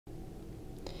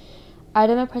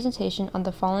Item of presentation on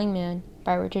The Falling Man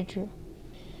by Richard Drew.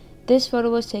 This photo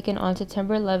was taken on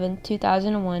September 11,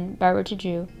 2001 by Richard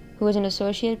Drew, who was an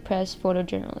Associated Press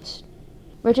photojournalist.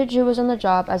 Richard Drew was on the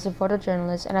job as a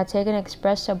photojournalist and had taken an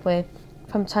express subway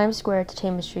from Times Square to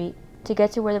Chambers Street to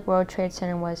get to where the World Trade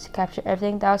Center was to capture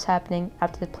everything that was happening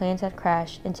after the planes had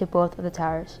crashed into both of the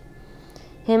towers.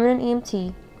 Him and an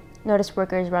EMT noticed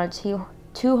workers, around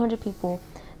 200 people,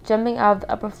 jumping out of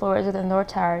the upper floors of the North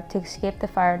Tower to escape the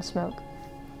fire and smoke,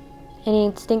 and he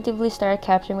instinctively started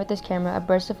capturing with his camera a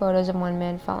burst of photos of one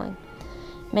man falling.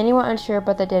 Many were unsure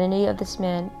about the identity of this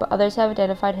man, but others have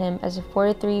identified him as a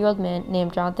 43-year-old man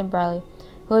named Jonathan Bradley,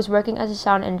 who was working as a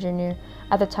sound engineer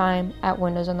at the time at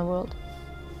Windows on the World.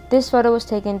 This photo was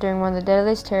taken during one of the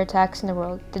deadliest terror attacks in the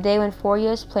world, the day when 4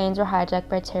 U.S. planes were hijacked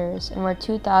by terrorists and where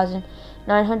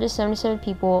 2,977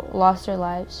 people lost their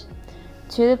lives.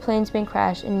 Two of the planes being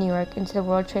crashed in New York into the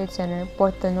World Trade Center,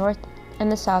 both the North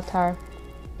and the South Tower.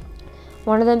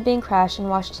 One of them being crashed in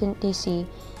Washington, D.C.,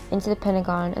 into the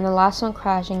Pentagon, and the last one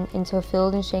crashing into a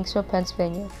field in Shanksville,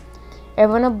 Pennsylvania.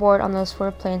 Everyone aboard on those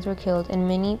 4 planes were killed, and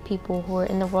many people who were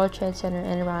in the World Trade Center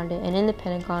and around it and in the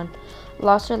Pentagon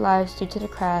lost their lives due to the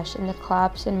crash and the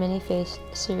collapse, and many faced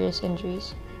serious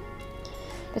injuries.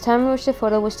 The time in which the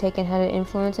photo was taken had an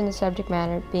influence on the subject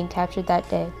matter being captured that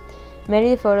day.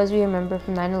 Many of the photos we remember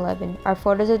from 9/11 are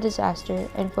photos of disaster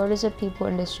and photos of people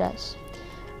in distress.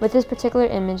 With this particular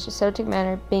image, the subject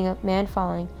matter being a man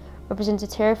falling represents a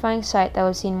terrifying sight that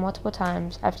was seen multiple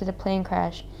times after the plane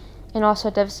crash, and also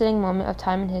a devastating moment of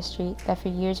time in history that for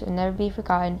years will never be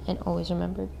forgotten and always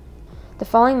remembered. The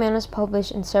Falling Man was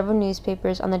published in several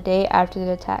newspapers on the day after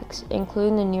the attacks,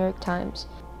 including the New York Times.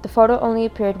 The photo only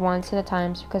appeared once in the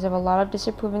Times because of a lot of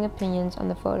disapproving opinions on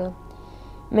the photo.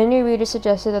 Many readers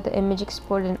suggested that the image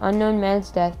explored an unknown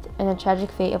man's death and the tragic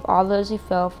fate of all those who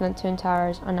fell from the Twin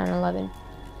Towers on 9/11.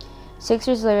 6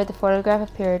 years later, the photograph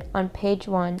appeared on page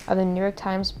 1 of the New York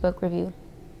Times book review.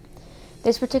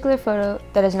 This particular photo,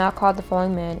 that is now called The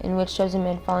Falling Man, in which shows a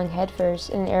man falling headfirst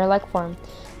in an air-like form,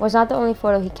 was not the only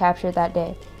photo he captured that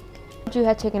day. Drew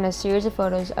had taken a series of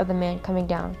photos of the man coming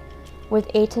down, with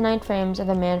 8 to 9 frames of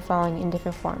the man falling in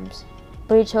different forms.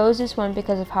 But he chose this one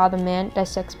because of how the man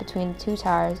dissects between the 2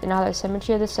 towers and how the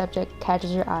symmetry of the subject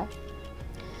catches your eye.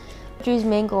 Drew's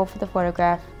main goal for the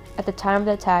photograph at the time of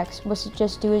the attacks was to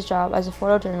just do his job as a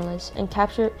photojournalist and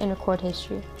capture and record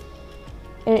history.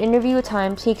 In an interview with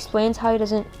Times, he explains how he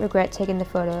doesn't regret taking the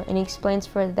photo, and he explains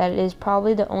further that it is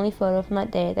probably the only photo from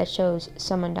that day that shows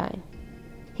someone dying.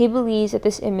 He believes that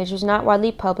this image was not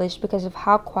widely published because of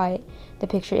how quiet the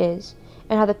picture is,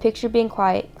 and how the picture being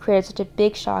quiet created such a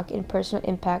big shock and personal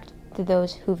impact to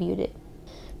those who viewed it.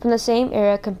 From the same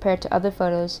era compared to other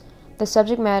photos, the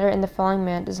subject matter in The Falling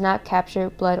Man does not capture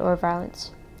blood or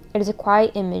violence. It is a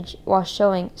quiet image while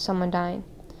showing someone dying.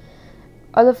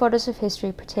 Other photos of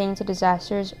history pertaining to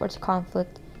disasters or to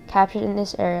conflict captured in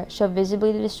this era show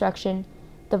visibly the destruction,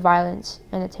 the violence,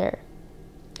 and the terror.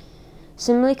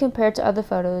 Similarly, compared to other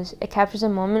photos, it captures a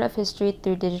moment of history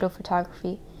through digital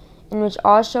photography, in which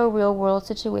all show real-world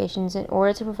situations in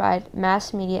order to provide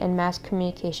mass media and mass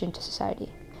communication to society.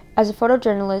 As a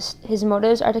photojournalist, his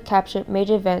motives are to capture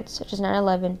major events such as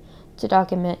 9/11 to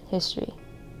document history.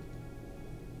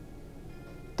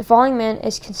 The Falling Man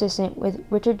is consistent with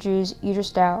Richard Drew's usual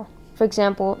style. For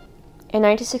example, in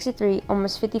 1963,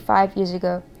 almost 55 years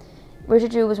ago,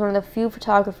 Richard Drew was one of the few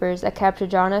photographers that captured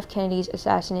John F. Kennedy's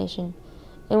assassination,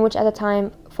 in which at the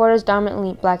time, photos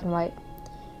dominantly black and white.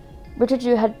 Richard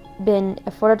Drew had been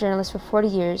a photojournalist for 40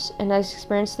 years and has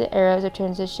experienced the eras of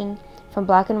transition from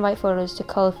black and white photos to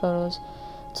color photos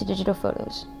to digital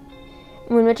photos.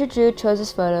 When Richard Drew chose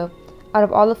this photo, out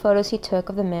of all the photos he took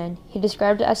of the man, he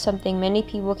described it as something many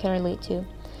people can relate to,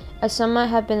 as some might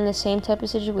have been in the same type of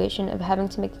situation of having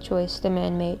to make the choice the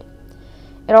man made.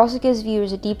 It also gives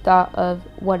viewers a deep thought of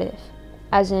what if,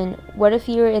 as in, what if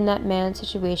you were in that man's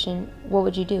situation, what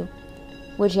would you do?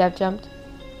 Would you have jumped?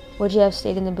 Would you have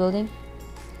stayed in the building?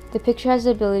 The picture has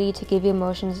the ability to give you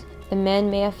emotions the man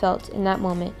may have felt in that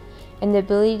moment, and the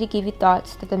ability to give you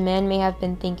thoughts that the man may have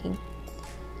been thinking.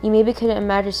 You maybe couldn't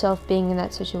imagine yourself being in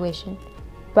that situation,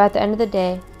 but at the end of the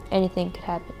day, anything could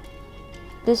happen.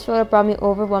 This photo brought me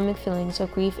overwhelming feelings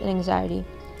of grief and anxiety,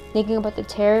 thinking about the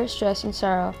terror, stress, and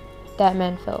sorrow that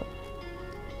man felt.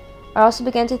 I also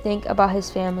began to think about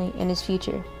his family and his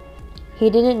future.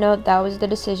 He didn't know that was the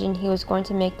decision he was going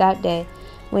to make that day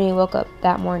when he woke up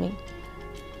that morning.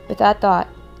 With that thought,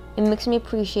 it makes me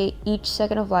appreciate each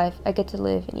second of life I get to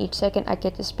live and each second I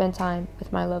get to spend time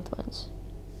with my loved ones.